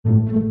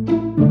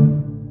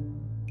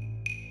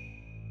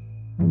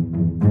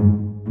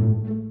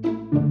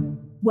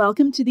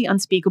Welcome to the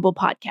Unspeakable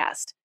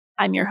Podcast.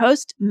 I'm your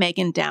host,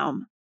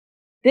 Meghan.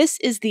 This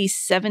is the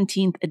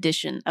 17th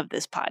edition of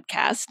this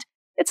podcast.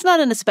 It's not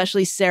an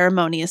especially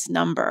ceremonious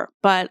number,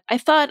 but I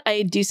thought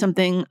I'd do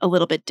something a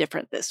little bit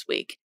different this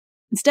week.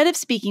 Instead of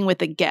speaking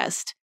with a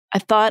guest, I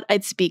thought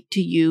I'd speak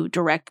to you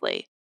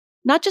directly.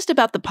 Not just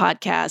about the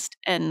podcast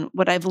and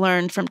what I've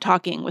learned from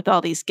talking with all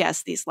these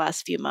guests these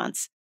last few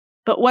months,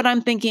 but what I'm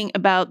thinking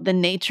about the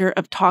nature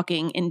of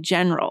talking in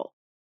general.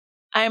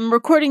 I'm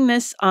recording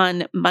this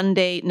on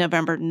Monday,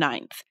 November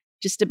 9th,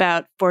 just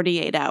about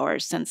 48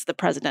 hours since the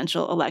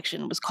presidential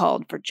election was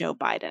called for Joe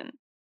Biden.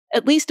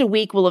 At least a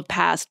week will have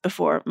passed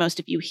before most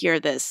of you hear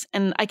this,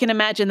 and I can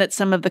imagine that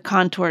some of the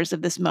contours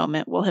of this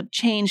moment will have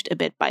changed a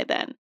bit by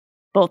then,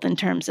 both in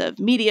terms of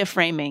media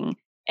framing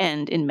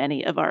and in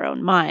many of our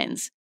own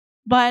minds.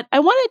 But I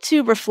wanted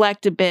to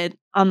reflect a bit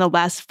on the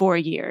last 4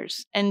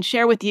 years and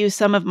share with you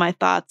some of my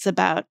thoughts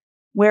about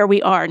where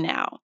we are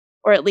now,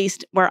 or at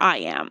least where I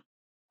am.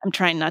 I'm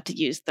trying not to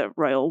use the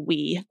royal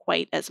we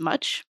quite as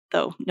much,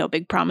 though no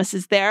big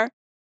promises there.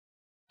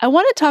 I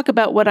want to talk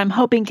about what I'm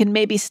hoping can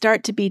maybe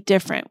start to be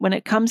different when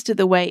it comes to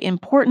the way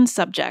important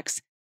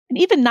subjects, and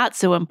even not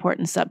so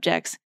important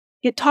subjects,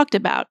 get talked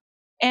about,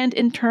 and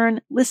in turn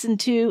listened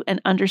to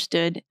and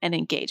understood and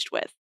engaged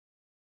with.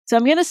 So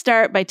I'm going to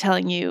start by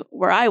telling you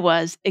where I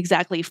was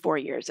exactly 4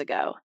 years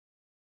ago.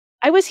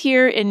 I was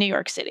here in New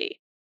York City,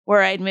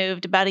 where I'd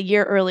moved about a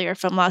year earlier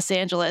from Los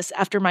Angeles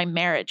after my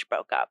marriage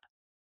broke up.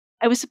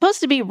 I was supposed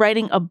to be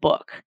writing a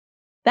book.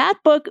 That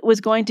book was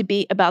going to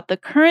be about the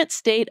current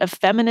state of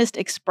feminist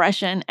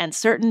expression and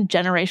certain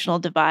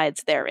generational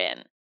divides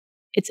therein.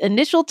 Its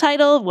initial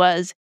title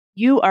was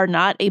You Are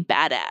Not a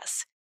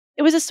Badass.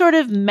 It was a sort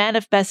of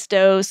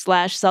manifesto /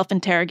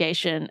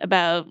 self-interrogation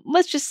about,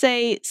 let's just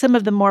say, some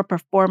of the more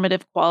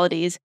performative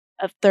qualities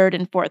of third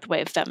and fourth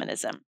wave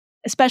feminism,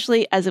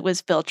 especially as it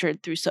was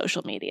filtered through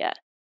social media.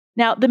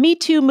 Now, the Me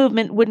Too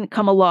movement wouldn't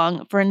come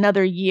along for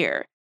another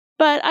year,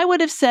 but I would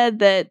have said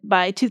that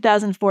by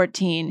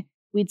 2014,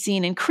 we'd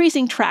seen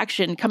increasing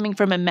traction coming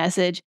from a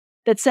message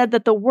that said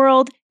that the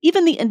world,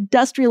 even the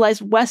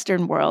industrialized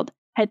Western world,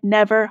 had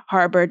never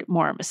harbored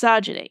more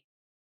misogyny.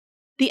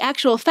 The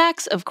actual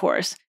facts, of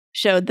course,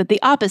 showed that the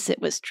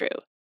opposite was true.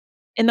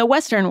 In the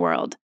Western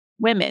world,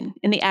 women,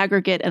 in the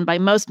aggregate and by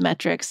most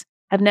metrics,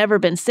 have never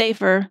been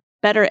safer,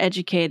 better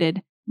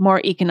educated,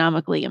 more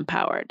economically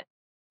empowered.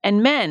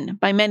 And men,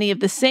 by many of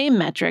the same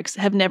metrics,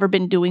 have never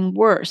been doing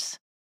worse.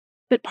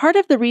 But part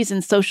of the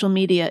reason social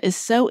media is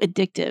so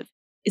addictive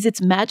is its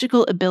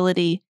magical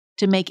ability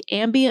to make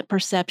ambient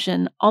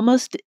perception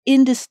almost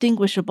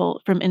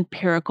indistinguishable from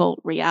empirical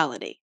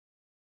reality.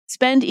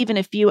 Spend even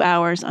a few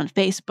hours on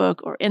Facebook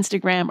or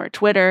Instagram or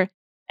Twitter,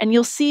 and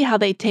you'll see how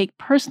they take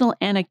personal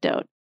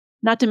anecdote,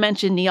 not to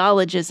mention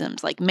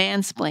neologisms like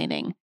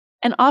mansplaining,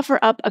 and offer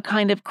up a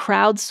kind of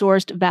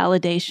crowdsourced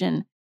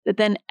validation that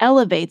then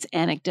elevates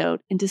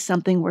anecdote into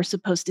something we're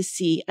supposed to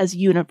see as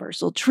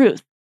universal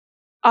truth,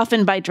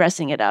 often by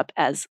dressing it up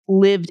as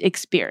lived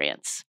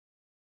experience.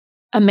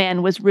 A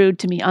man was rude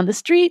to me on the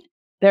street,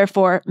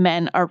 therefore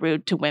men are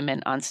rude to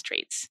women on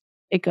streets.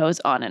 It goes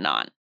on and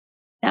on.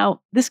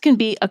 Now, this can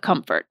be a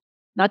comfort,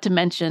 not to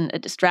mention a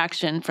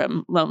distraction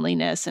from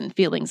loneliness and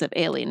feelings of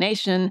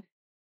alienation.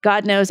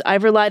 God knows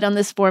I've relied on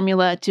this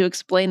formula to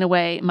explain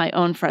away my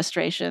own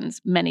frustrations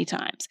many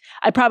times.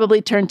 I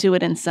probably turn to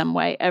it in some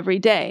way every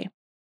day.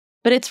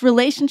 But its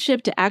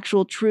relationship to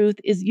actual truth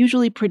is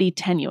usually pretty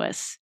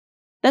tenuous.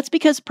 That's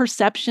because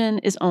perception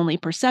is only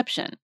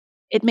perception.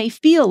 It may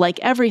feel like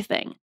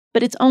everything,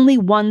 but it's only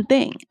one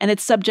thing, and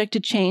it's subject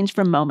to change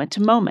from moment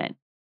to moment.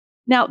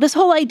 Now, this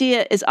whole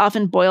idea is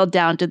often boiled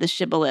down to the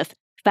shibboleth,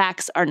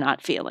 facts are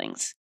not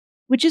feelings,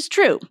 which is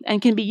true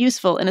and can be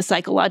useful in a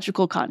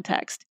psychological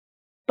context.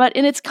 But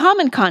in its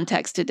common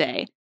context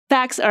today,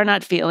 facts are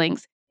not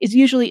feelings is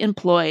usually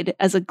employed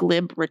as a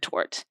glib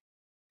retort.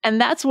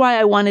 And that's why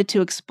I wanted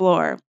to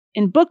explore,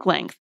 in book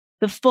length,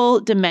 the full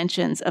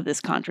dimensions of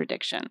this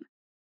contradiction.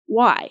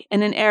 Why,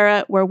 in an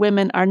era where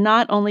women are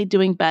not only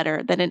doing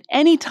better than at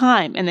any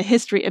time in the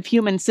history of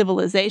human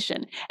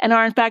civilization, and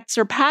are in fact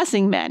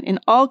surpassing men in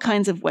all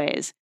kinds of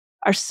ways,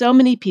 are so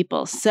many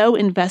people so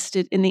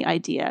invested in the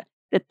idea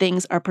that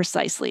things are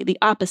precisely the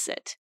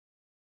opposite?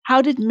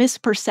 How did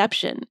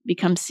misperception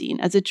become seen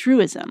as a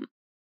truism?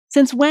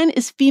 Since when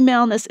is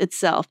femaleness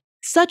itself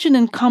such an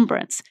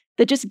encumbrance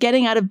that just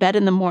getting out of bed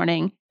in the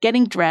morning,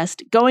 getting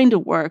dressed, going to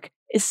work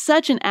is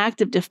such an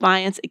act of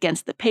defiance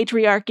against the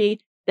patriarchy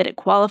that it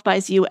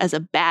qualifies you as a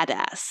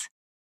badass?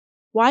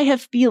 Why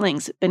have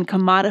feelings been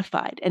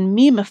commodified and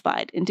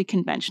memeified into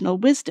conventional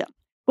wisdom?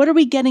 What are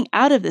we getting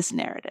out of this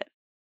narrative?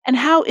 And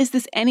how is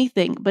this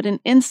anything but an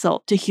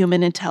insult to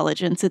human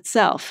intelligence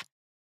itself?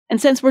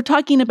 And since we're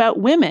talking about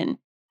women,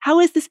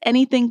 how is this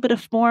anything but a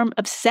form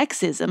of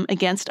sexism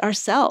against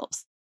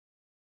ourselves?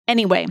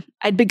 Anyway,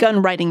 I'd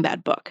begun writing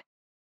that book.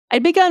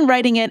 I'd begun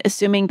writing it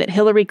assuming that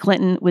Hillary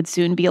Clinton would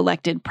soon be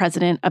elected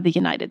president of the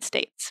United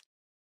States.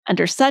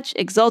 Under such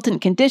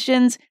exultant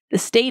conditions, the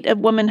state of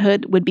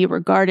womanhood would be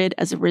regarded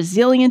as a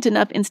resilient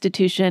enough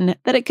institution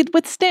that it could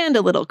withstand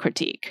a little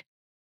critique.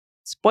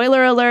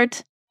 Spoiler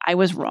alert, I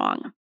was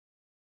wrong.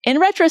 In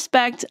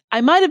retrospect,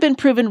 I might have been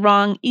proven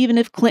wrong even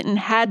if Clinton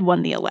had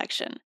won the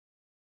election.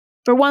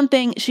 For one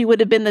thing, she would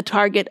have been the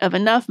target of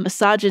enough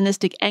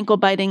misogynistic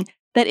ankle-biting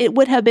that it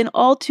would have been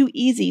all too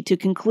easy to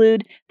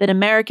conclude that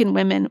American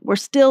women were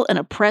still an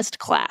oppressed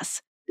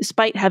class,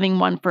 despite having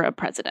won for a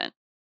president.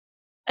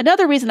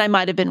 Another reason I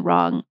might have been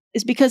wrong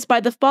is because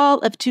by the fall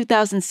of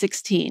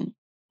 2016,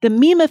 the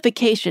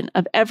memification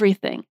of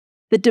everything,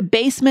 the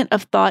debasement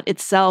of thought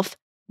itself,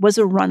 was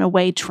a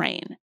runaway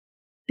train.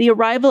 The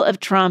arrival of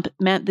Trump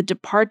meant the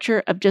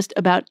departure of just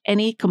about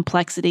any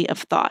complexity of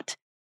thought,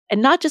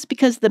 and not just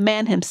because the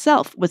man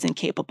himself was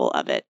incapable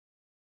of it.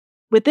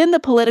 Within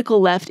the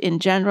political left in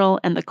general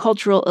and the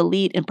cultural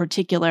elite in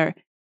particular,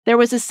 there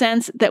was a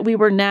sense that we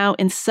were now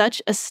in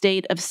such a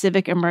state of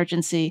civic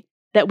emergency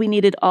that we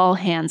needed all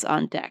hands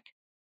on deck.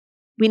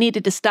 We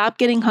needed to stop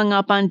getting hung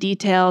up on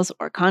details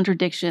or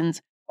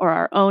contradictions or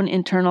our own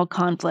internal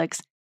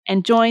conflicts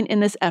and join in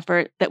this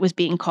effort that was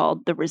being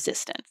called the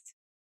resistance.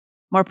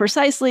 More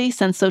precisely,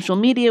 since social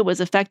media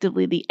was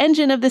effectively the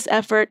engine of this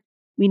effort,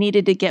 we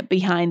needed to get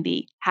behind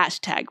the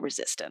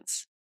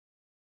 #resistance.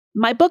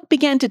 My book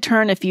began to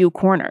turn a few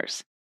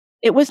corners.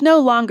 It was no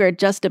longer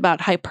just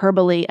about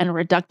hyperbole and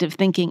reductive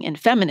thinking in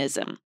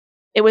feminism.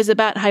 It was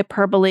about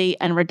hyperbole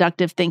and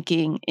reductive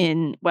thinking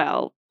in,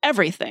 well,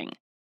 everything.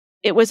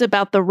 It was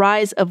about the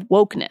rise of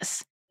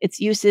wokeness, its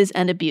uses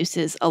and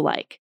abuses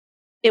alike.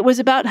 It was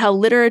about how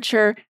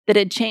literature that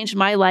had changed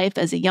my life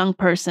as a young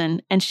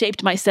person and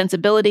shaped my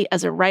sensibility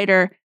as a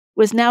writer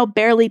was now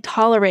barely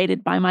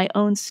tolerated by my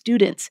own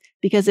students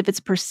because of its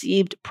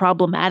perceived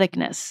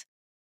problematicness.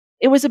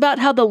 It was about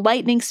how the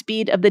lightning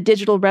speed of the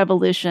digital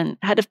revolution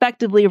had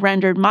effectively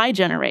rendered my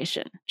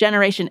generation,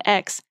 Generation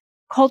X,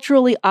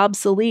 culturally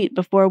obsolete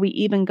before we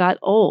even got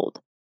old.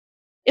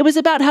 It was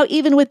about how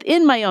even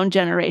within my own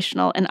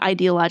generational and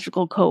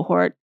ideological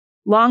cohort,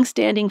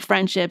 long-standing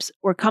friendships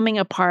were coming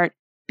apart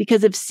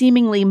because of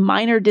seemingly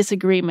minor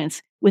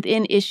disagreements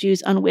within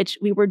issues on which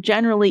we were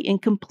generally in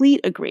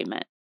complete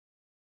agreement.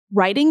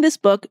 Writing this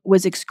book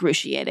was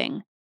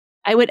excruciating.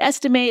 I would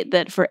estimate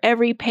that for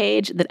every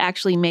page that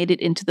actually made it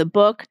into the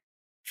book,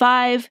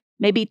 5,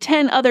 maybe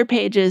 10 other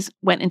pages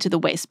went into the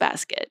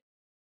wastebasket.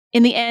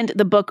 In the end,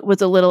 the book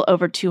was a little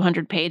over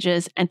 200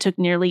 pages and took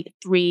nearly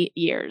 3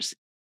 years.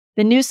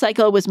 The news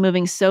cycle was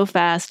moving so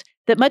fast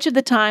that much of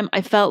the time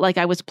I felt like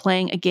I was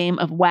playing a game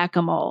of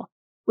whack-a-mole.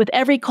 With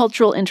every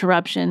cultural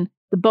interruption,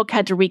 the book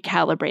had to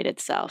recalibrate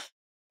itself.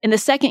 In the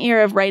second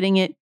year of writing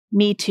it,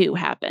 Me Too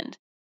happened.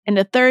 In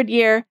the third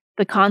year,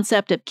 the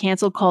concept of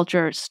cancel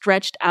culture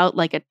stretched out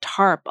like a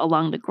tarp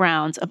along the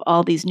grounds of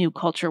all these new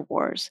culture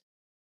wars.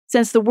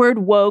 Since the word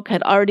woke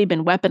had already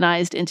been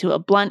weaponized into a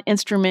blunt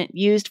instrument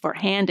used for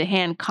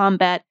hand-to-hand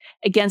combat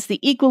against the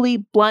equally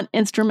blunt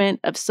instrument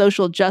of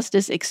social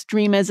justice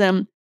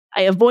extremism,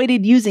 I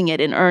avoided using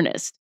it in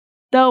earnest.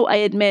 Though I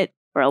admit,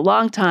 for a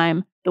long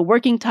time, the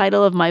working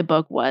title of my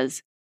book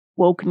was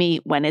Woke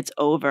Me When It's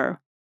Over.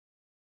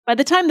 By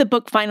the time the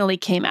book finally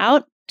came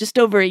out, just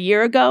over a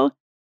year ago,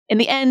 in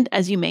the end,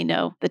 as you may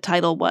know, the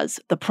title was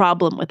The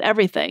Problem with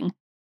Everything,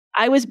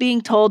 I was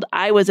being told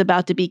I was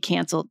about to be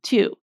canceled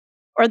too,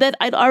 or that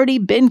I'd already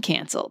been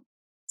canceled.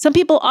 Some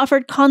people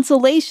offered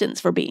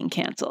consolations for being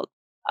canceled.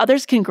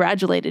 Others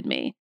congratulated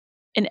me.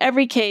 In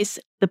every case,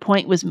 the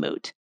point was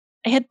moot.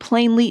 I had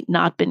plainly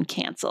not been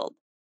canceled.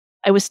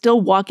 I was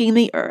still walking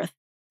the earth,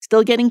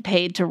 still getting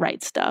paid to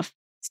write stuff,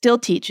 still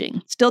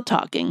teaching, still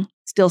talking,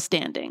 still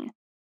standing.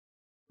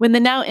 When the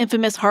now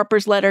infamous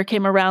Harper's letter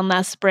came around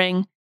last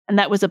spring, and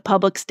that was a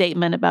public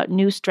statement about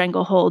new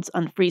strangleholds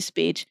on free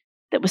speech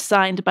that was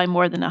signed by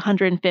more than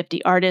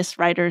 150 artists,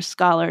 writers,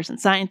 scholars, and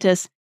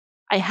scientists,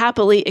 I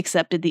happily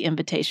accepted the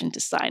invitation to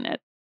sign it.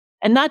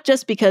 And not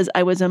just because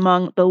I was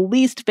among the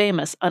least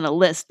famous on a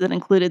list that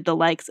included the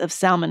likes of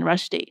Salman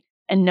Rushdie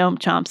and Noam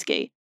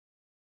Chomsky.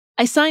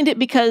 I signed it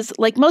because,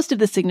 like most of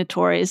the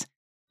signatories,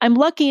 I'm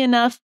lucky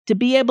enough to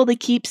be able to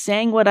keep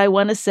saying what I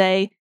want to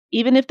say,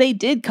 even if they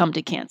did come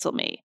to cancel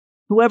me,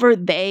 whoever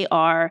they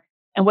are,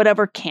 and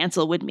whatever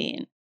cancel would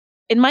mean.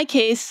 In my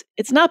case,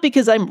 it's not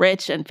because I'm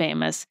rich and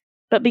famous,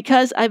 but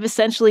because I've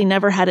essentially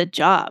never had a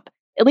job.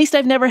 At least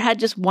I've never had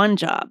just one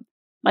job.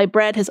 My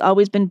bread has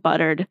always been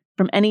buttered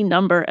from any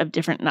number of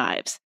different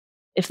knives,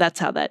 if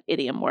that's how that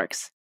idiom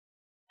works.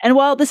 And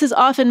while this has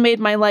often made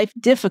my life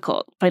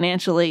difficult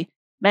financially,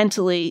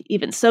 mentally,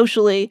 even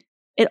socially,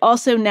 it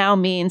also now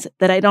means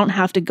that I don't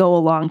have to go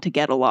along to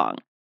get along.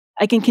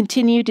 I can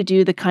continue to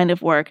do the kind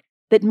of work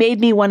that made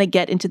me want to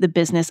get into the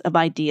business of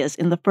ideas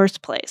in the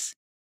first place.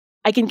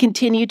 I can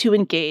continue to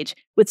engage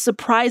with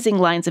surprising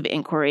lines of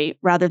inquiry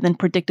rather than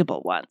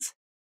predictable ones.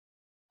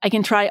 I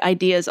can try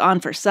ideas on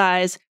for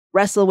size,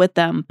 wrestle with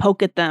them,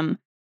 poke at them,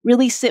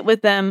 really sit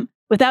with them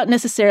without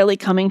necessarily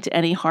coming to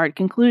any hard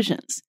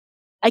conclusions.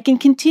 I can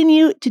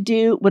continue to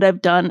do what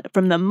I've done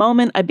from the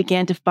moment I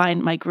began to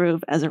find my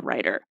groove as a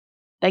writer.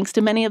 thanks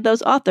to many of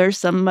those authors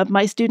some of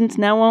my students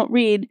now won't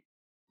read,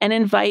 and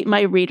invite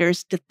my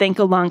readers to think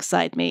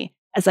alongside me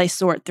as I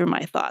sort through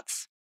my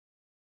thoughts.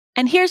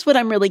 And here's what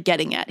I'm really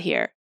getting at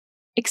here.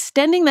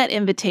 Extending that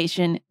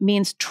invitation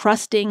means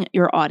trusting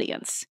your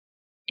audience.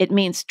 It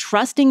means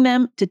trusting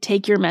them to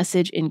take your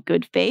message in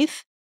good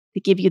faith,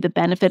 to give you the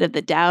benefit of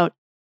the doubt,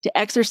 to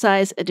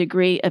exercise a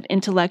degree of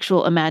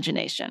intellectual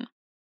imagination,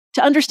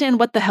 to understand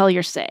what the hell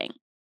you're saying.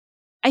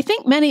 I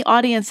think many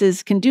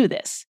audiences can do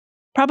this,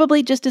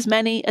 probably just as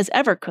many as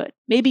ever could,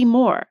 maybe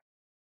more.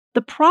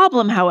 The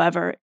problem,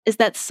 however, is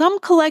that some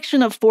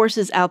collection of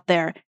forces out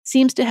there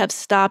seems to have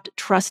stopped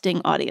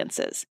trusting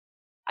audiences.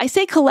 I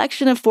say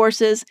collection of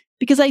forces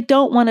because I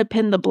don't want to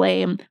pin the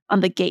blame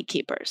on the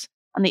gatekeepers,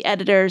 on the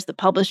editors, the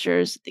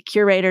publishers, the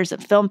curators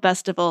of film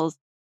festivals,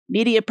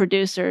 media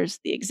producers,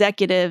 the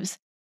executives.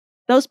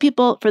 Those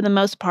people, for the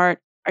most part,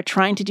 are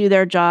trying to do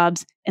their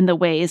jobs in the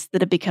ways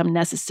that have become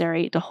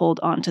necessary to hold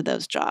on to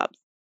those jobs.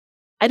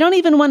 I don't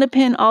even want to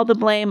pin all the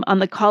blame on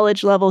the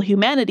college-level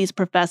humanities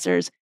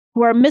professors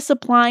who are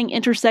misapplying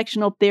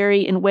intersectional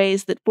theory in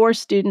ways that force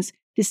students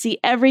to see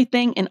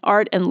everything in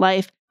art and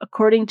life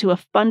according to a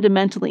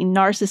fundamentally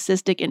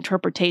narcissistic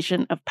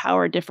interpretation of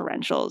power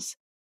differentials.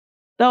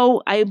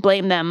 Though I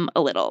blame them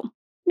a little,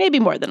 maybe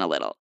more than a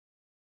little.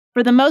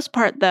 For the most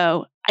part,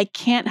 though, I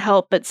can't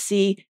help but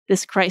see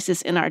this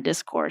crisis in our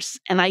discourse,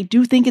 and I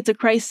do think it's a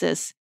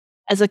crisis,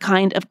 as a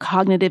kind of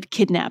cognitive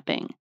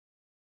kidnapping.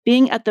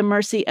 Being at the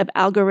mercy of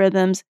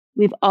algorithms,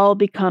 we've all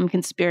become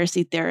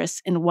conspiracy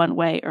theorists in one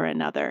way or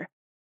another.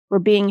 We're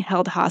being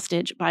held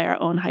hostage by our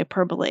own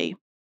hyperbole.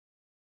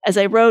 As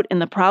I wrote in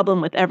The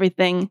Problem with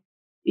Everything,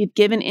 we've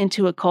given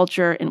into a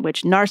culture in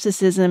which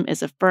narcissism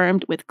is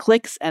affirmed with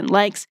clicks and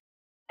likes,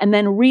 and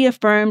then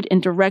reaffirmed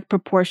in direct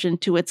proportion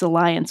to its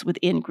alliance with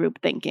in-group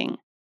thinking.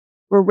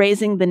 We're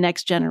raising the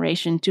next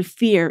generation to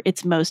fear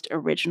its most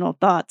original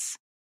thoughts.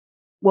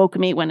 Woke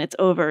me when it's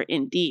over,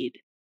 indeed.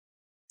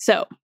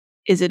 So,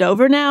 is it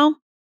over now?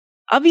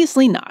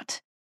 Obviously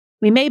not.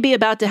 We may be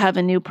about to have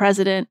a new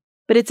president,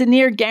 but it's a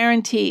near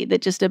guarantee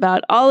that just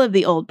about all of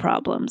the old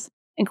problems,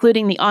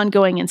 including the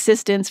ongoing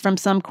insistence from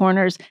some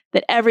corners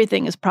that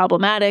everything is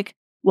problematic,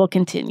 will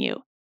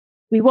continue.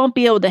 We won't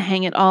be able to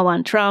hang it all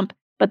on Trump,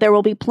 but there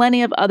will be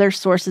plenty of other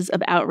sources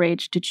of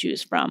outrage to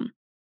choose from.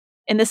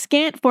 In the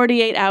scant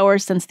 48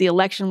 hours since the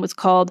election was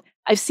called,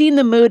 I've seen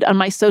the mood on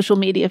my social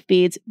media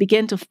feeds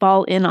begin to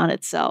fall in on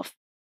itself.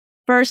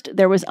 First,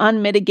 there was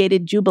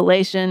unmitigated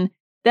jubilation.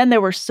 Then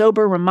there were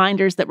sober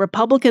reminders that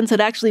Republicans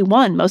had actually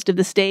won most of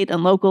the state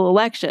and local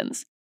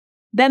elections.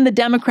 Then the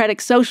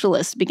Democratic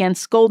Socialists began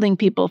scolding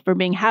people for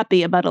being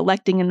happy about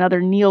electing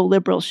another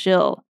neoliberal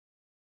shill.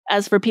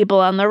 As for people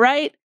on the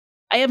right,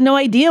 I have no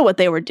idea what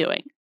they were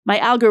doing. My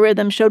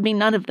algorithm showed me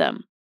none of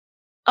them.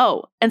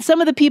 Oh, and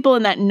some of the people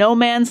in that no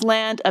man's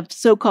land of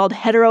so-called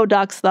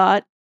heterodox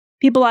thought,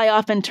 people I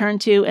often turn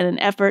to in an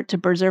effort to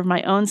preserve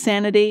my own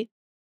sanity,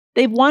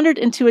 they've wandered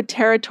into a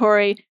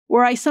territory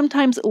where I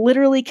sometimes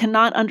literally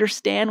cannot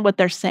understand what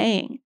they're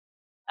saying.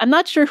 I'm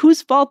not sure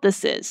whose fault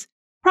this is,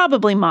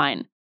 probably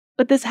mine,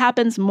 but this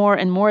happens more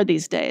and more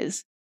these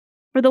days.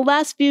 For the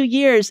last few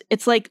years,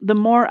 it's like the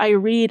more I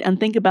read and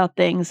think about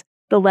things,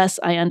 the less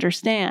I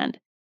understand.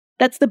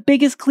 That's the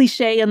biggest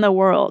cliche in the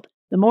world.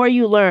 The more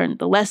you learn,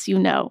 the less you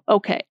know.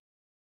 Okay.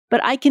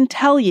 But I can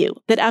tell you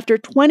that after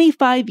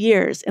 25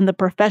 years in the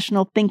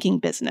professional thinking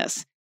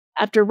business,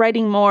 after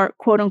writing more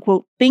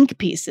quote-unquote think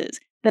pieces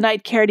than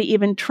I'd care to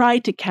even try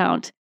to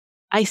count,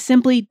 I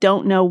simply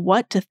don't know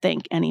what to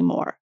think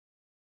anymore.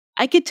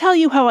 I could tell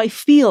you how I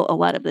feel a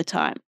lot of the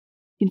time.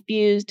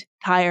 Confused,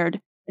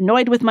 tired,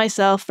 annoyed with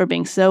myself for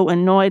being so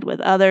annoyed with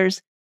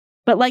others.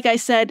 But like I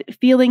said,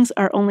 feelings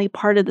are only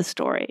part of the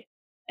story.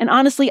 And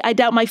honestly, I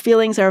doubt my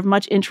feelings are of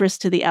much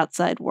interest to the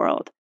outside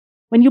world.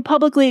 When you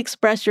publicly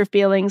express your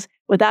feelings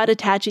without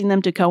attaching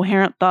them to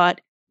coherent thought,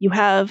 you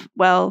have,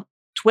 well,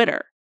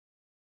 Twitter.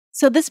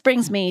 So this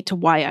brings me to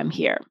why I'm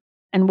here,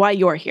 and why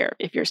you're here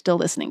if you're still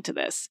listening to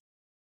this.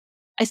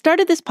 I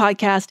started this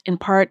podcast in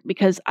part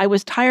because I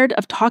was tired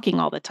of talking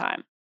all the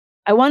time.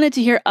 I wanted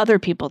to hear other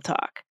people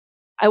talk.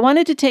 I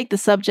wanted to take the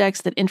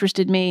subjects that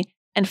interested me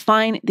and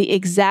find the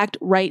exact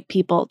right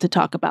people to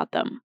talk about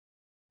them.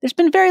 There's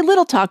been very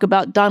little talk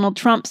about Donald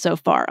Trump so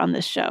far on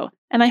this show,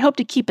 and I hope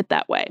to keep it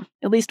that way,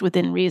 at least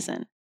within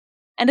reason.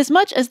 And as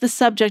much as the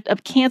subject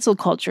of cancel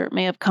culture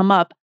may have come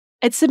up,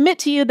 I'd submit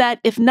to you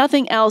that, if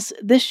nothing else,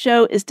 this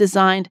show is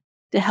designed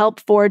to help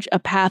forge a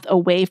path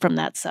away from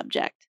that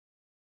subject.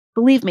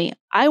 Believe me,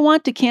 I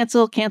want to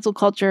cancel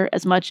culture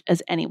as much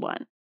as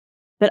anyone.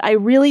 But I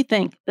really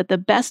think that the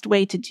best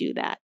way to do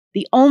that,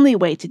 the only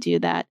way to do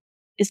that,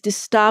 is to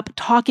stop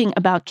talking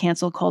about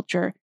cancel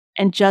culture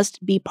and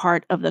just be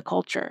part of the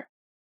culture.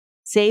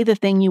 Say the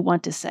thing you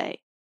want to say.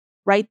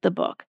 Write the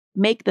book,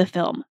 make the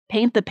film,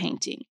 paint the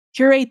painting,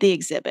 curate the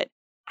exhibit,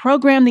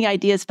 program the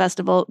Ideas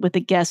Festival with the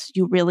guests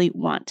you really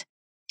want,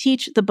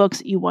 teach the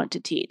books you want to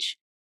teach.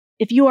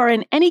 If you are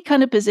in any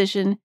kind of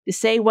position to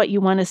say what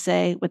you want to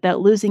say without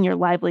losing your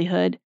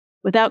livelihood,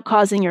 without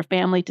causing your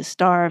family to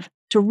starve,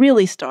 to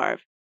really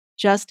starve,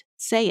 Just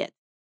say it.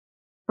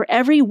 For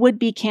every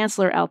would-be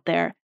canceller out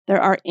there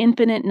are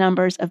infinite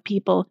numbers of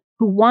people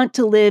who want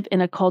to live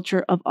in a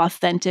culture of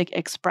authentic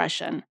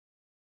expression.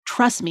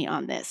 Trust me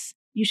on this.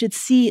 You should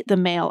see the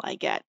mail I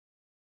get.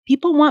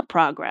 People want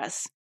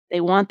progress.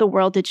 They want the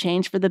world to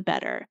change for the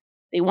better.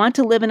 They want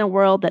to live in a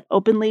world that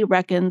openly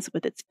reckons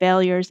with its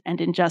failures and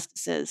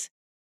injustices.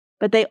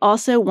 But they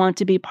also want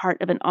to be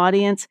part of an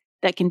audience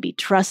that can be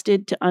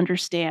trusted to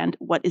understand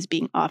what is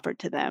being offered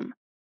to them.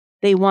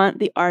 They want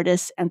the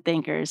artists and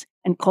thinkers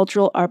and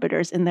cultural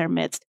arbiters in their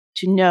midst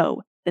to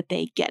know that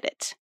they get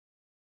it.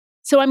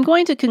 So I'm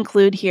going to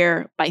conclude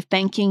here by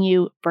thanking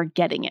you for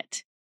getting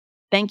it.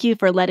 Thank you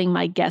for letting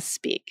my guests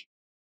speak.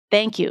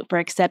 Thank you for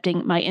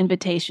accepting my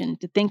invitation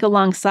to think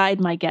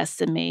alongside my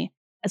guests and me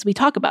as we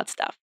talk about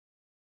stuff.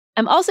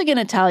 I'm also going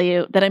to tell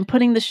you that I'm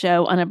putting the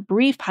show on a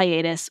brief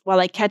hiatus while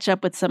I catch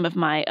up with some of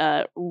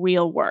my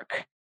real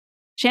work.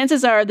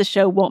 Chances are the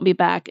show won't be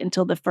back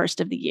until the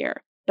first of the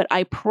year, but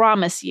I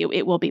promise you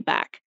it will be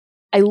back.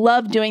 I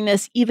love doing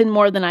this even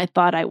more than I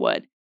thought I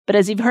would. But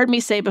as you've heard me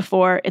say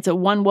before, it's a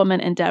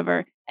one-woman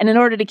endeavor, and in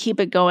order to keep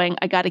it going,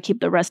 I got to keep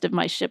the rest of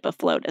my ship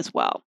afloat as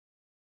well.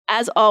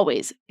 As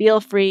always,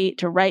 feel free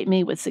to write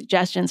me with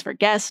suggestions for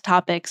guests,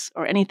 topics,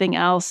 or anything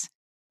else.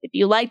 If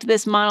you liked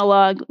this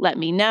monologue, let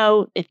me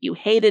know. If you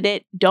hated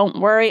it, don't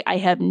worry, I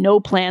have no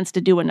plans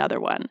to do another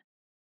one.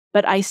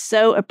 But I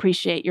so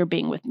appreciate your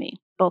being with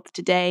me, both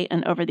today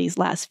and over these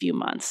last few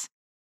months.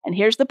 And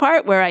here's the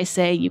part where I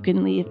say you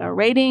can leave a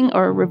rating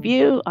or a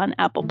review on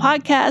Apple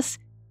Podcasts.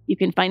 You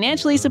can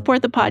financially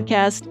support the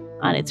podcast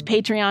on its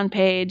Patreon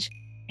page,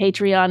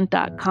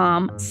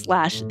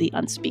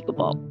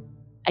 patreon.com/theunspeakable.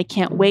 I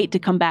can't wait to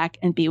come back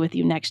and be with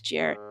you next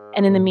year.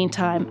 And in the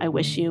meantime, I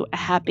wish you a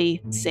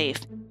happy, safe,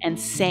 and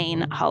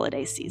sane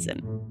holiday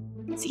season.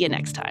 See you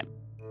next time.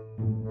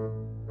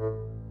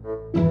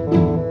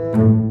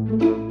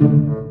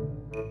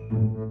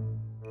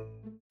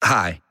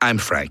 Hi, I'm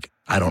Frank.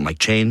 I don't like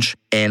change.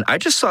 And I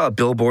just saw a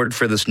billboard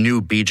for this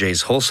new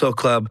BJ's Wholesale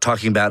Club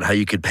talking about how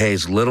you could pay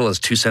as little as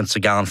 2 cents a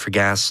gallon for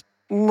gas.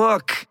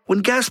 Look, when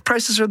gas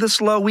prices are this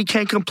low, we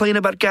can't complain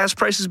about gas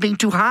prices being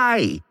too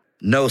high.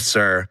 No,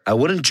 sir, I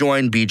wouldn't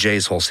join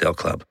BJ's Wholesale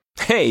Club.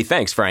 Hey,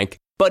 thanks, Frank.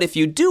 But if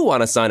you do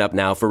want to sign up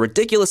now for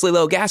ridiculously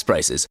low gas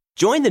prices,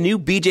 join the new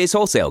BJ's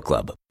Wholesale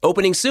Club,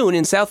 opening soon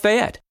in South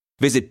Fayette.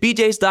 Visit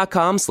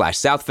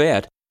bjs.com/South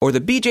Fayette or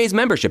the BJ's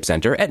Membership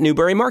Center at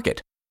Newbury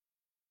Market.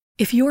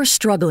 If you're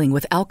struggling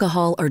with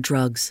alcohol or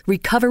drugs,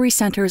 Recovery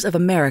Centers of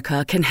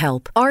America can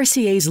help.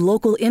 RCA's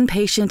local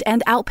inpatient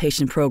and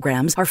outpatient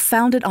programs are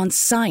founded on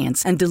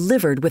science and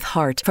delivered with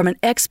heart from an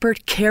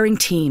expert, caring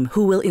team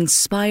who will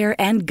inspire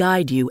and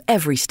guide you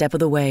every step of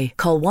the way.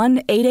 Call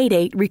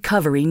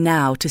 1-888-RECOVERY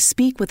now to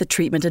speak with a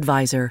treatment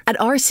advisor. At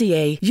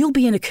RCA, you'll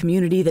be in a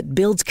community that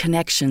builds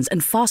connections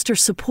and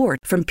fosters support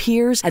from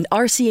peers and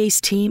RCA's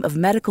team of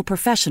medical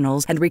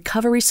professionals and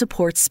recovery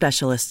support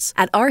specialists.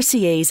 At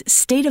RCA's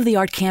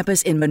state-of-the-art campus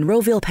in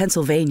Monroeville,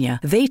 Pennsylvania,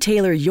 they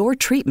tailor your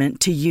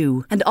treatment to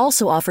you and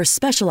also offer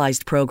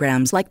specialized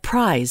programs like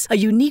PRIZE, a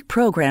unique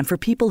program for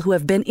people who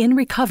have been in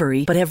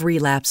recovery but have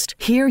relapsed.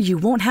 Here, you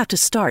won't have to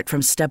start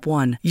from step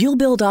one. You'll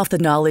build off the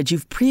knowledge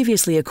you've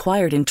previously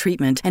acquired in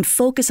treatment and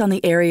focus on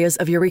the areas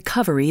of your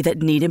recovery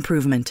that need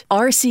improvement.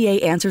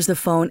 RCA answers the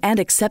phone and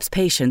accepts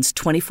patients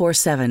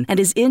 24/7 and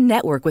is in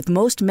network with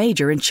most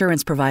major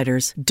insurance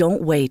providers.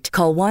 Don't wait.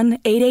 Call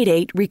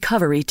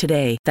 1-888-RECOVERY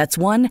today. That's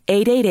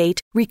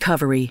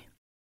 1-888-RECOVERY.